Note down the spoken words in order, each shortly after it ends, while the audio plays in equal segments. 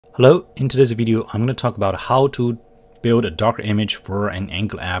Hello, in today's video I'm going to talk about how to build a Docker image for an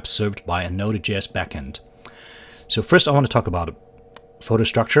Angular app served by a Node.js backend. So first I want to talk about folder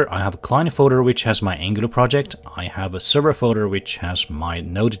structure. I have a client folder which has my Angular project. I have a server folder which has my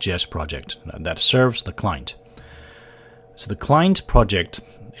Node.js project that serves the client. So the client project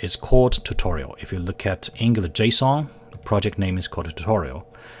is called tutorial. If you look at Angular JSON, the project name is called tutorial.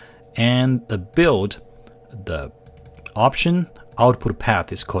 And the build, the option output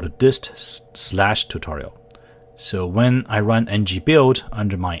path is called dist/tutorial. So when I run ng build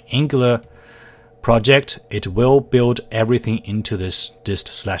under my Angular project, it will build everything into this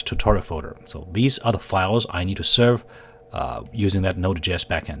dist/tutorial folder. So these are the files I need to serve using that Node.js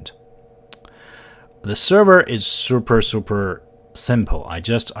backend. The server is super simple. I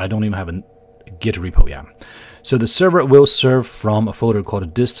don't even have a Git repo yet. So the server will serve from a folder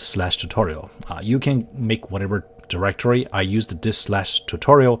called dist/tutorial. You can make whatever directory. I use the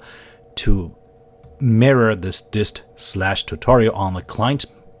dist/tutorial to mirror this dist/tutorial on the client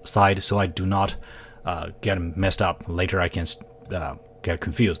side, so I do not get messed up. Later I can get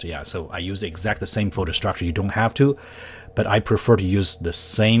confused. Yeah, so I use the same folder structure. You don't have to, but I prefer to use the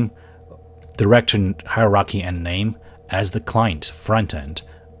same directory hierarchy and name as the client front end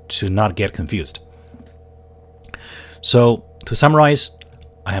to not get confused. So to summarize,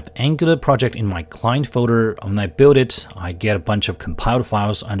 I have Angular project in my client folder. When I build it, I get a bunch of compiled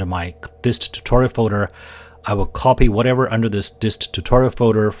files under my dist tutorial folder. I will copy whatever under this dist tutorial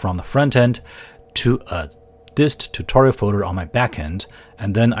folder from the front end to a dist tutorial folder on my backend,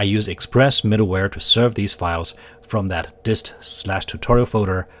 and then I use Express middleware to serve these files from that dist/tutorial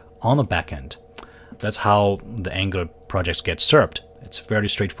folder on the backend. That's how the Angular projects get served. It's very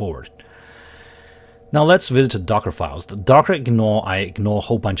straightforward. Now let's visit Docker files. The Docker I ignore a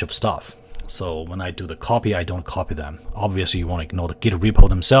whole bunch of stuff. So when I do the copy, I don't copy them. Obviously, you want to ignore the Git repo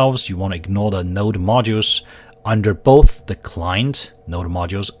themselves. You want to ignore the node modules under both the client node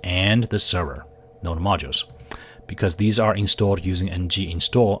modules and the server node modules, because these are installed using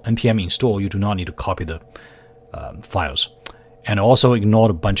npm install. You do not need to copy the files. And also ignore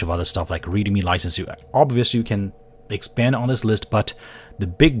a bunch of other stuff like readme license. Obviously, you can expand on this list, but the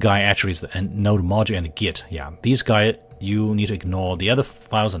big guy actually is the node module and the Git. Yeah, these guys you need to ignore. The other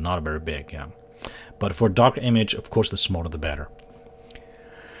files are not very big. Yeah, but for Docker image, of course, the smaller the better.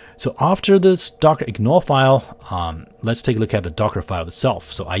 So after this Docker ignore file, let's take a look at the Docker file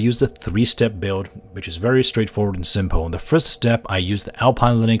itself. So I use the 3-step build, which is very straightforward and simple. In the first step, I use the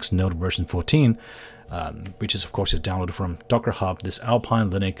Alpine Linux Node version 14, which is of course downloaded from Docker Hub. This Alpine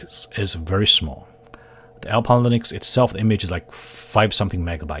Linux is very small. The Alpine Linux itself, the image is like 5-something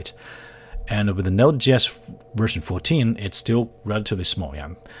megabyte. And with the Node.js version 14, it's still relatively small.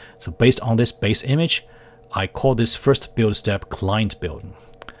 Yeah. So based on this base image, I call this first build step client build.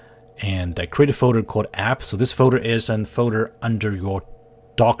 And I create a folder called app. So this folder is a folder under your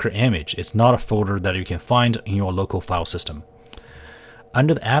Docker image. It's not a folder that you can find in your local file system.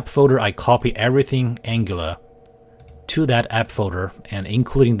 Under the app folder, I copy everything Angular to that app folder, and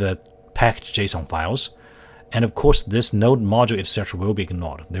including the package.json files. And of course, this node module, etc. will be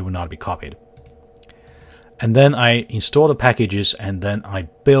ignored. They will not be copied. And then I install the packages, and then I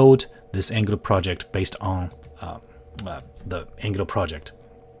build this Angular project based on the Angular project.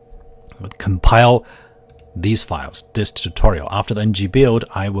 I would compile these files, dist tutorial. After the ng build,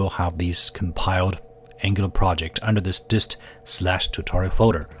 I will have these compiled Angular project under this dist/tutorial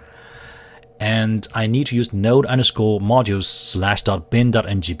folder. And I need to use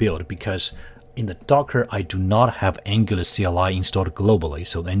node_modules/bin.ng build, because in the Docker, I do not have Angular CLI installed globally,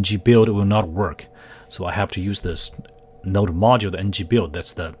 so the ng build will not work. So I have to use this node module, the ng build.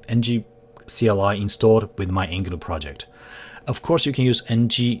 That's the ng CLI installed with my Angular project. Of course, you can use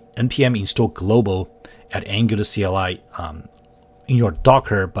npm install global at Angular CLI in your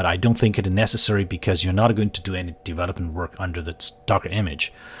Docker, but I don't think it is necessary because you're not going to do any development work under the Docker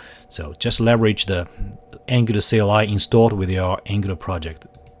image. So just leverage the Angular CLI installed with your Angular project.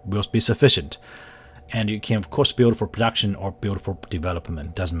 Will be sufficient. And you can of course build for production or build for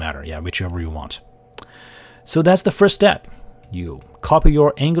development, doesn't matter. Yeah, whichever you want. So that's the first step. You copy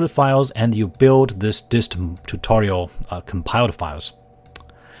your Angular files and you build this dist tutorial compiled files.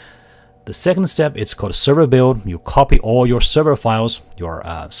 The second step is called server build. You copy all your server files, your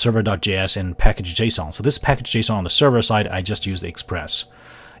server.js and package.json. So this package.json on the server side, I just use the Express.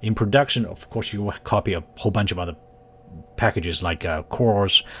 In production, of course, you will copy a whole bunch of other packages like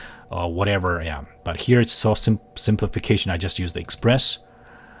cores or whatever. Yeah, but here it's so simplification. I just use the Express.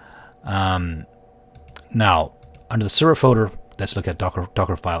 Now under the server folder, let's look at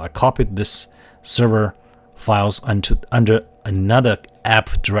Docker file. I copied this server files under another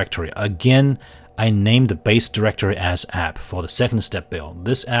app directory. Again, I named the base directory as app for the second step build.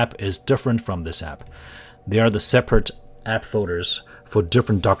 This app is different from this app. They are the separate app folders for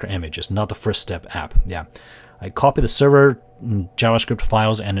different Docker images, not the first step app. Yeah, I copy the server JavaScript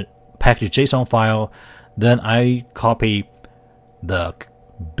files and a package.json file. Then I copy the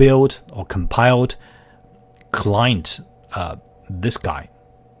build or compiled client, this guy,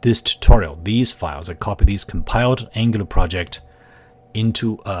 this tutorial, these files. I copy these compiled Angular project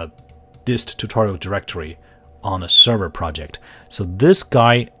into a dist tutorial directory on a server project. So this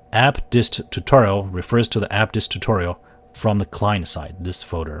guy, app dist tutorial, refers to the app dist tutorial from the client side, this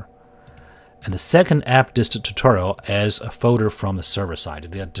folder. And the second app dist tutorial as a folder from the server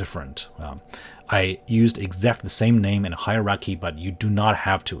side. They are different. I used exactly the same name and hierarchy, but you do not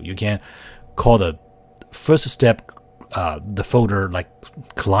have to. You can call the first step the folder like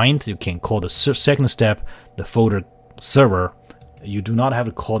client. You can call the second step the folder server. You do not have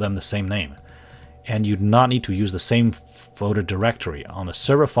to call them the same name. And you do not need to use the same folder directory. On the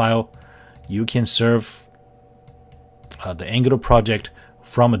server file, you can serve the Angular project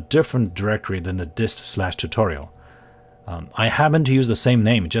from a different directory than the dist/tutorial. I happen to use the same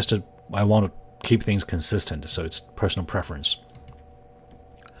name, just I want to keep things consistent, so it's personal preference.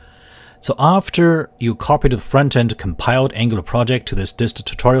 So after you copy the front-end compiled Angular project to this dist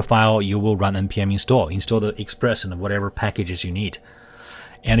tutorial file, you will run npm install the express and whatever packages you need.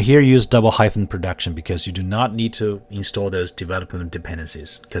 And here use --production because you do not need to install those development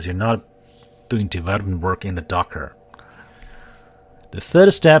dependencies because you're not doing development work in the Docker. The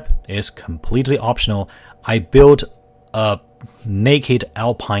third step is completely optional. I built a naked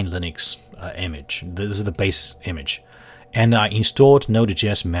Alpine Linux image. This is the base image. And I installed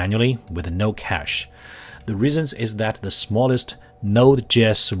Node.js manually with no cache. The reasons is that the smallest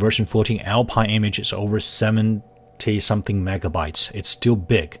Node.js version 14 Alpine image is over 70-something megabytes. It's still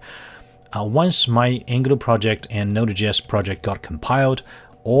big. Once my Angular project and Node.js project got compiled,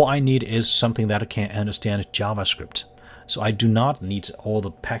 all I need is something that can understand JavaScript. So I do not need all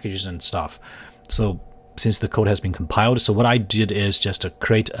the packages and stuff. So since the code has been compiled, so what I did is just to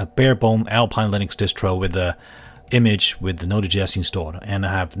create a bare bone Alpine Linux distro with the image with the Node.js installed, and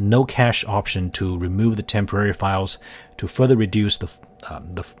I have no cache option to remove the temporary files to further reduce the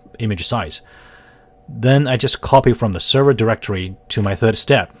image size. Then I just copy from the server directory to my third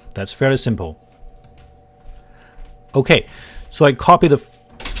step. That's fairly simple. Okay, so I copy the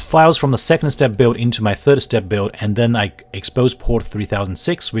files from the second step build into my third step build, and then I expose port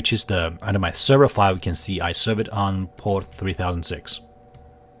 3006, which is the under my server file. You can see I serve it on port 3006.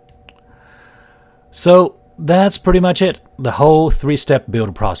 So that's pretty much it. The whole three-step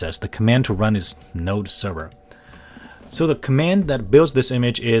build process. The command to run is node server. So the command that builds this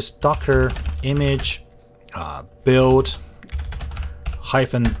image is docker image build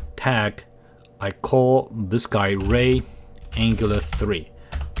 -tag. I call this guy Ray Angular 3,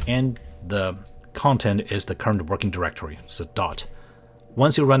 and the content is the current working directory. So dot.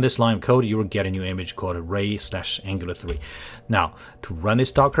 Once you run this line of code, you will get a new image called Ray/Angular 3. Now to run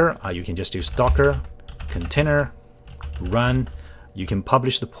this Docker, you can just use docker container run. You can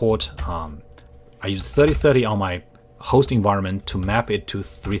publish the port. I use 3030 on my host environment to map it to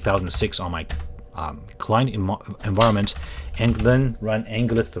 3006 on my client environment, and then run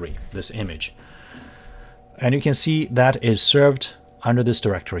Angular 3, this image. And you can see that is served under this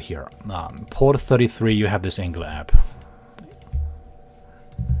directory here. Port 33, you have this Angular app.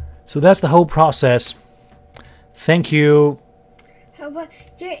 So that's the whole process. Thank you. How about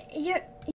your